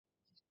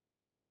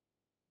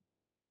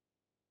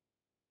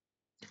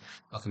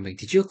Welcome back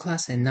to your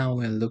class, and now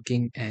we're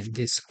looking at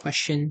this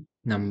question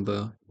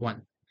number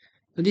 1.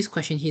 So this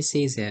question here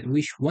says that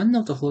which one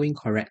of the following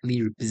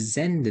correctly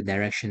represent the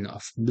direction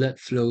of blood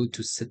flow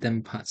to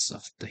certain parts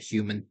of the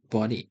human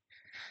body?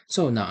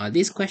 So now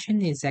this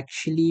question is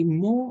actually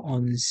more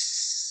on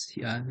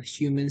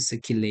human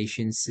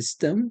circulation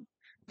system,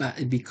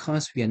 but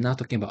because we are now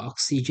talking about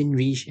oxygen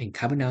rich and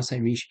carbon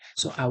dioxide rich,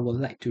 so I would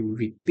like to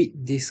repeat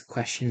these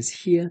questions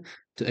here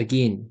to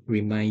again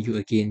remind you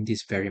again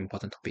this very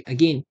important topic.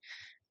 Again,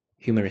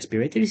 human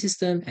respiratory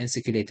system and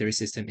circulatory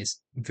system is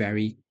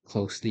very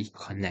closely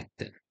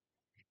connected.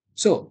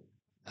 So,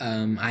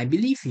 I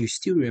believe you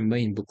still remember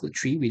in booklet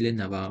 3, we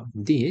learned about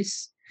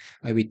this,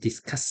 where we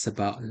discussed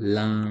about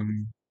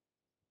lung,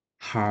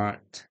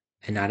 heart,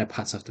 and other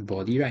parts of the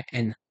body, right?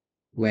 And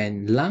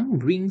when lung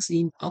brings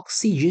in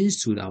oxygen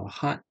to our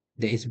heart,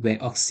 that is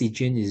where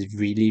oxygen is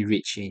really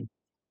rich in.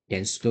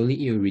 Then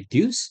slowly it will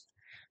reduce.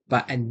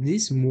 But at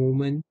this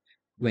moment,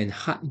 when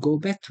heart go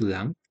back to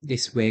lung,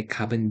 this is where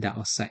carbon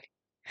dioxide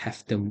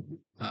have the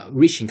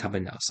rich in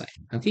carbon dioxide.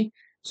 Okay,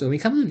 so when we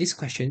come to this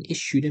question, it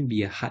shouldn't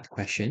be a hard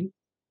question.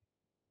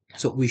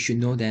 So we should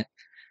know that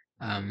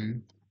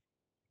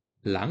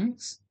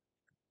lungs,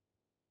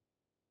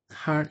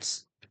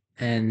 hearts,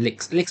 and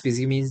legs. Legs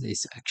basically means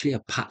it's actually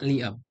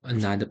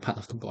another part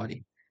of the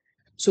body.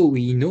 So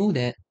we know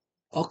that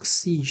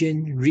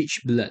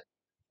oxygen-rich blood,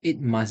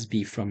 it must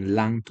be from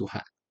lung to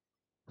heart.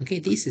 Okay,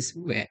 this is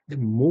where the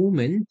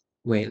moment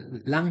where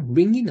lung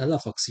bring in a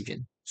lot of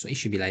oxygen. So it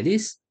should be like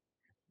this.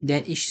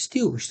 Then it's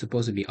still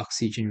supposed to be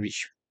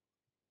oxygen-rich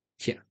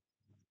here.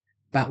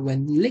 But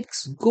when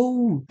legs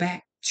go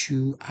back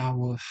to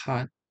our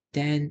heart,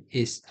 then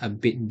it's a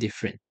bit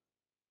different.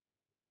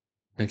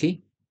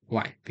 Okay,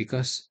 why?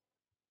 Because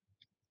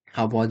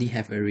our body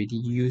have already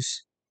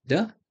used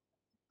the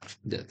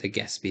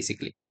gas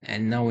basically,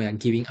 and now we are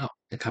giving out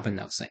the carbon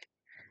dioxide.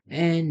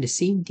 And the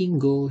same thing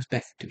goes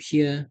back to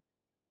here.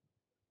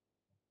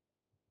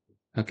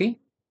 Okay,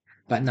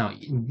 but now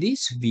in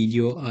this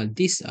video,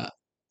 this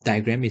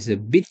diagram is a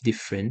bit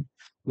different,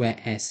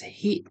 whereas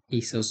head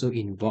is also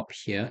involved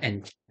here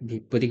and be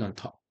putting on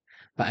top.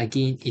 But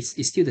again,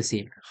 it's still the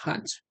same.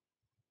 Heart,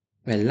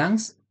 where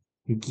lungs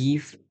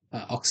give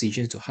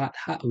oxygen to heart,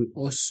 heart will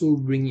also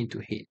bring it to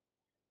head.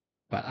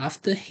 But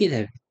after head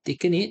have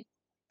taken it,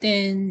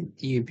 then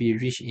it will be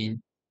rich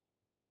in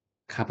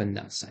carbon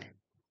dioxide.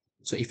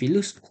 So if you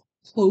look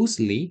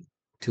closely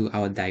to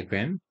our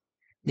diagram,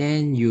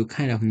 then you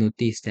kind of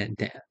notice that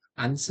the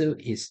answer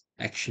is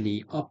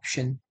actually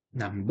option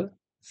number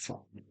 4.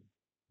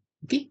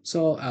 Okay,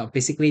 so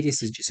basically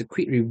this is just a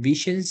quick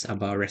revisions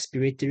about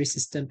respiratory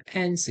system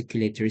and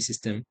circulatory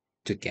system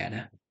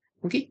together.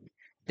 Okay,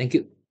 thank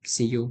you.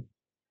 See you.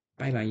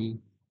 Bye bye.